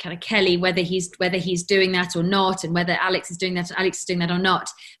kind of Kelly, whether he's doing that or not, and whether Alix is doing that or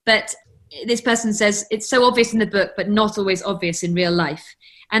not. But this person says, it's so obvious in the book, but not always obvious in real life.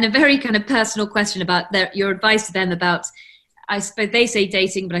 And a very kind of personal question about your advice to them about, I suppose they say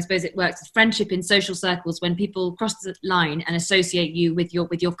dating, but I suppose it works with friendship in social circles when people cross the line and associate you with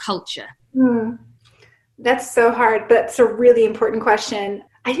your culture. That's so hard. That's a really important question.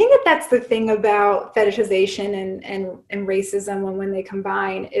 I think that's the thing about fetishization and racism when they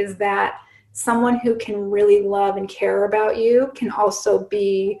combine, is that someone who can really love and care about you can also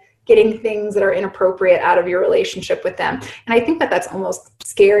be getting things that are inappropriate out of your relationship with them. And I think that's almost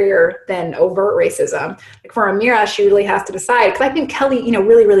scarier than overt racism. Like for Ameera, she really has to decide, because I think Kelly,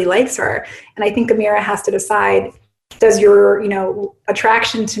 really, really likes her. And I think Ameera has to decide, does your,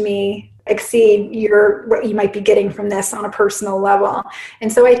 attraction to me exceed what you might be getting from this on a personal level?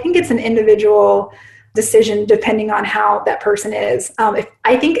 And so I think it's an individual decision depending on how that person is.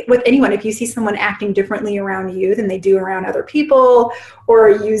 I think with anyone, if you see someone acting differently around you than they do around other people, or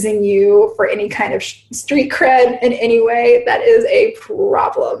using you for any kind of street cred in any way, that is a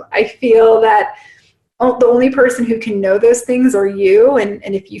problem. I feel that the only person who can know those things are you. And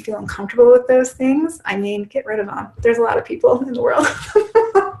if you feel uncomfortable with those things, get rid of them. There's a lot of people in the world.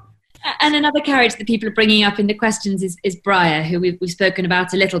 And another character that people are bringing up in the questions is Briar, who we've spoken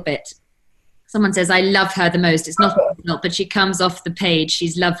about a little bit. Someone says, I love her the most. It's not original, but she comes off the page.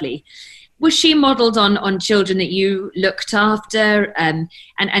 She's lovely. Was she modeled on children that you looked after? And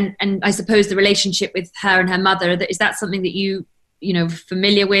I suppose the relationship with her and her mother, is that something that you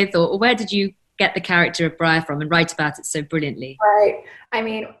familiar with? Or where did you get the character of Briar from and write about it so brilliantly? Right.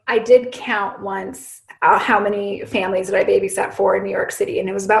 I did count once how many families that I babysat for in New York City, and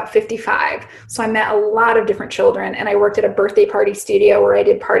it was about 55. So I met a lot of different children, and I worked at a birthday party studio where I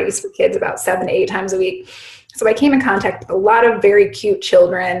did parties for kids about 7 to 8 times a week. So I came in contact with a lot of very cute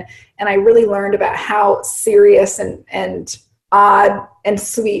children, and I really learned about how serious and odd and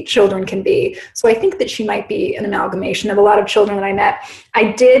sweet children can be. So I think that she might be an amalgamation of a lot of children that I met.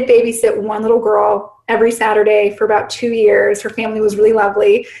 I did babysit one little girl every Saturday for about 2 years. Her family was really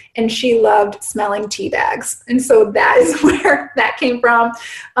lovely, and she loved smelling tea bags. And so that is where that came from.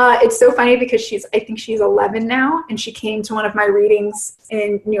 It's so funny because I think she's 11 now, and she came to one of my readings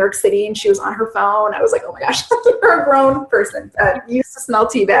in New York City, and she was on her phone. I was like, oh my gosh, you're a grown person that used to smell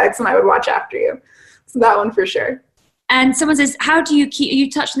tea bags, and I would watch after you. So that one for sure. And someone says, how do you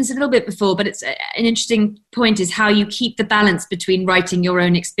you touched on this a little bit before, but it's an interesting point, is how you keep the balance between writing your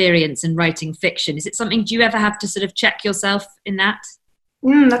own experience and writing fiction. Is it something, do you ever have to sort of check yourself in that?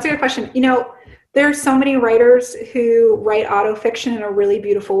 That's a good question. There are so many writers who write autofiction in a really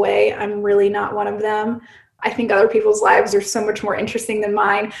beautiful way. I'm really not one of them. I think other people's lives are so much more interesting than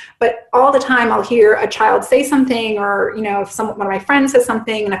mine. But all the time I'll hear a child say something, or, if one of my friends says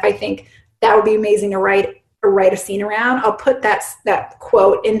something, and if I think that would be amazing to write a scene around, I'll put that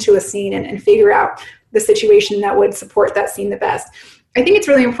quote into a scene and figure out the situation that would support that scene the best. I think it's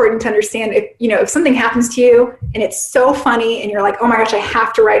really important to understand if something happens to you and it's so funny and you're like, oh my gosh, I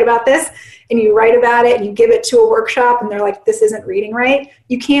have to write about this, and you write about it and you give it to a workshop and they're like, this isn't reading right.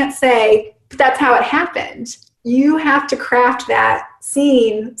 You can't say, but that's how it happened. You have to craft that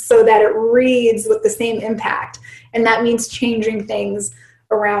scene so that it reads with the same impact. And that means changing things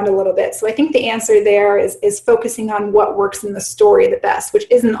around a little bit. So I think the answer there is focusing on what works in the story the best, which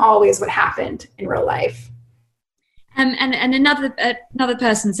isn't always what happened in real life. And another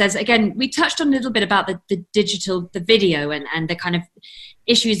person says, again, we touched on a little bit about the video and the kind of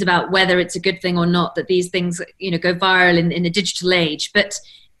issues about whether it's a good thing or not that these things go viral in the digital age, but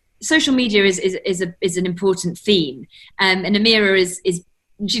social media is an important theme, and Ameera is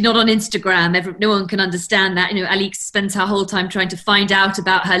she's not on Instagram. No one can understand that. Alix spends her whole time trying to find out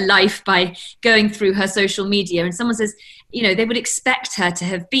about her life by going through her social media. And someone says, they would expect her to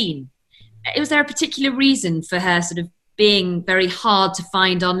have been. Was there a particular reason for her sort of being very hard to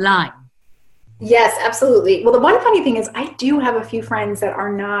find online? Yes, absolutely. Well, the one funny thing is I do have a few friends that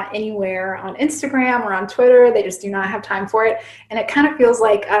are not anywhere on Instagram or on Twitter. They just do not have time for it. And it kind of feels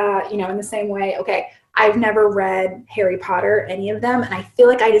like, in the same way, okay, I've never read Harry Potter, any of them, and I feel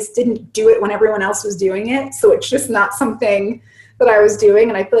like I just didn't do it when everyone else was doing it. So it's just not something that I was doing,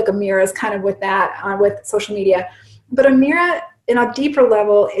 and I feel like Ameera is kind of with that, with social media. But Ameera, in a deeper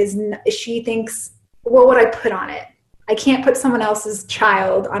level, she thinks, what would I put on it? I can't put someone else's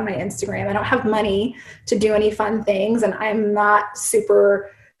child on my Instagram. I don't have money to do any fun things, and I'm not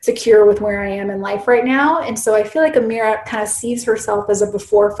super secure with where I am in life right now. And so I feel like Ameera kind of sees herself as a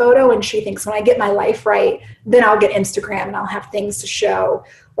before photo, and she thinks, when I get my life right, then I'll get Instagram and I'll have things to show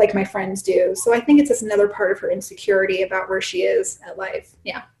like my friends do. So I think it's just another part of her insecurity about where she is at life.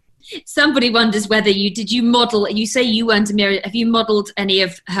 Yeah. Somebody wonders whether you model, you say you weren't Amira, have you modeled any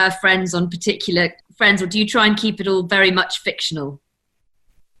of her friends on particular friends, or do you try and keep it all very much fictional?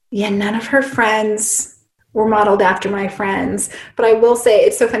 Yeah, none of her friends were modeled after my friends. But I will say,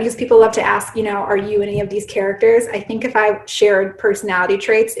 it's so funny because people love to ask, are you any of these characters? I think if I shared personality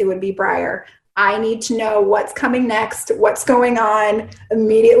traits, it would be Briar. I need to know what's coming next, what's going on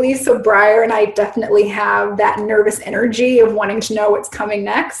immediately. So Briar and I definitely have that nervous energy of wanting to know what's coming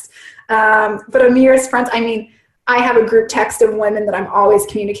next. But Amira's friends, I have a group text of women that I'm always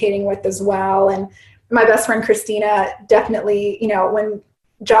communicating with as well. And my best friend, Christina, definitely, when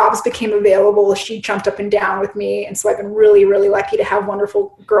jobs became available, she jumped up and down with me. And so I've been really, really lucky to have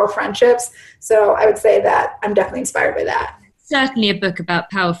wonderful girl friendships. So I would say that I'm definitely inspired by that. Certainly a book about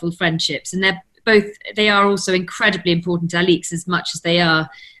powerful friendships, and they are also incredibly important to Alix as much as they are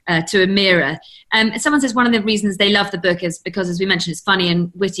to Amira. Someone says one of the reasons they love the book is because, as we mentioned, it's funny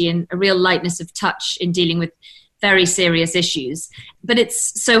and witty and a real lightness of touch in dealing with very serious issues. But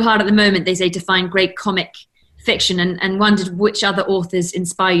it's so hard at the moment, they say, to find great comic fiction, and wondered which other authors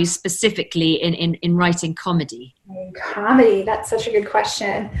inspire you specifically in writing comedy. Comedy, that's such a good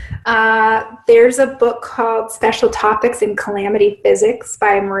question. There's a book called Special Topics in Calamity Physics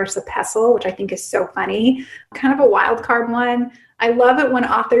by Marissa Pessel, which I think is so funny. Kind of a wild card one. I love it when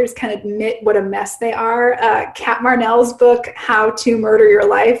authors can admit what a mess they are. Kat Marnell's book, How to Murder Your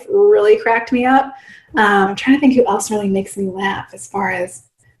Life, really cracked me up. I'm trying to think who else really makes me laugh as far as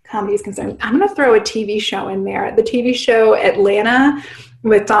comedy is concerned. I'm going to throw a TV show in there. The TV show Atlanta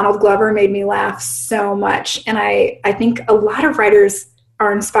with Donald Glover made me laugh so much. And I think a lot of writers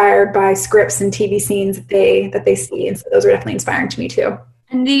are inspired by scripts and TV scenes that they see. And so those are definitely inspiring to me too.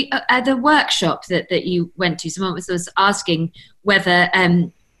 And the workshop that you went to, someone was asking whether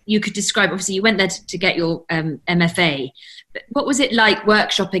you could describe, obviously you went there to get your MFA, but what was it like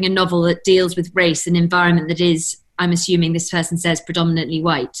workshopping a novel that deals with race and environment that is, I'm assuming this person says, predominantly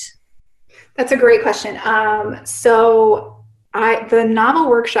white? That's a great question. So the novel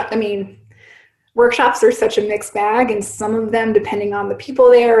workshop, workshops are such a mixed bag, and some of them, depending on the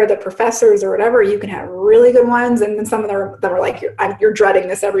people there or the professors or whatever, you can have really good ones, and then some of them are like, you're dreading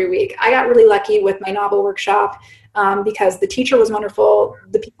this every week. I got really lucky with my novel workshop because the teacher was wonderful.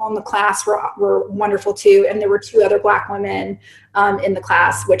 The people in the class were wonderful too, and there were 2 other Black women in the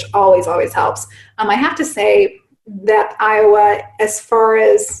class, which always helps. I have to say that Iowa, as far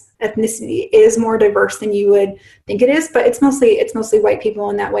as ethnicity, is more diverse than you would think it is, but it's mostly white people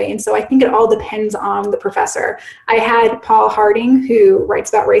in that way. And so I think it all depends on the professor. I had Paul Harding, who writes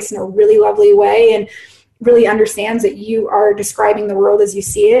about race in a really lovely way and really understands that you are describing the world as you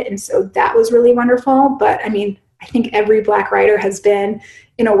see it. And so that was really wonderful. But I think every Black writer has been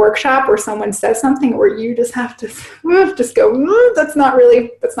in a workshop where someone says something where you just have to just go, that's not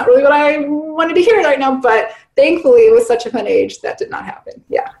really what I wanted to hear right now. But thankfully, it was such a fun age that did not happen.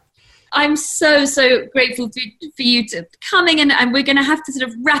 Yeah. I'm so grateful for you to coming in, and we're going to have to sort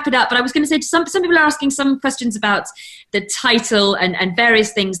of wrap it up. But I was going to say, some people are asking some questions about the title and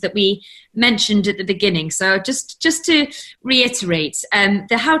various things that we mentioned at the beginning. So just to reiterate,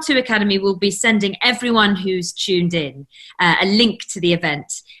 the How To Academy will be sending everyone who's tuned in a link to the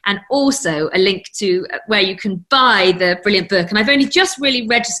event, and also a link to where you can buy the brilliant book. And I've only just really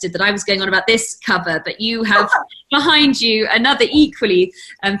registered that I was going on about this cover, but you have behind you another equally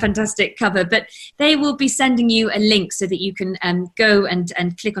fantastic cover. But they will be sending you a link so that you can go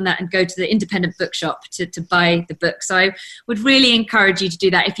and click on that and go to the independent bookshop to buy the book. So I would really encourage you to do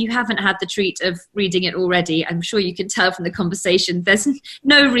that. If you haven't had the treat of reading it already, I'm sure you can tell from the conversation, there's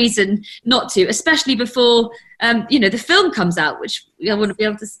no reason not to, especially before the film comes out, which I want to be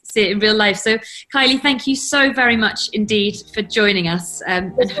able to see it in real life. So Kylie, thank you so very much indeed for joining us.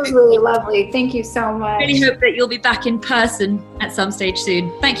 This was really lovely. Thank you so much. I really hope that you'll be back in person at some stage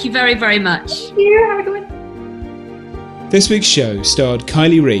soon. Thank you very, very much. Thank you. Have a good one. This week's show starred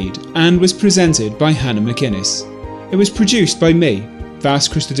Kylie Reid and was presented by Hannah McInnes. It was produced by me, Vas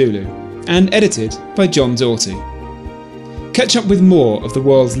Christodoulou, and edited by John Doughty. Catch up with more of the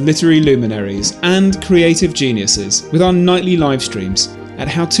world's literary luminaries and creative geniuses with our nightly live streams at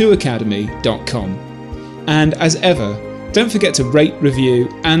howtoacademy.com. And as ever, don't forget to rate, review,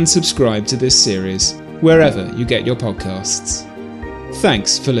 and subscribe to this series wherever you get your podcasts.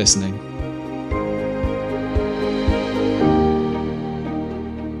 Thanks for listening.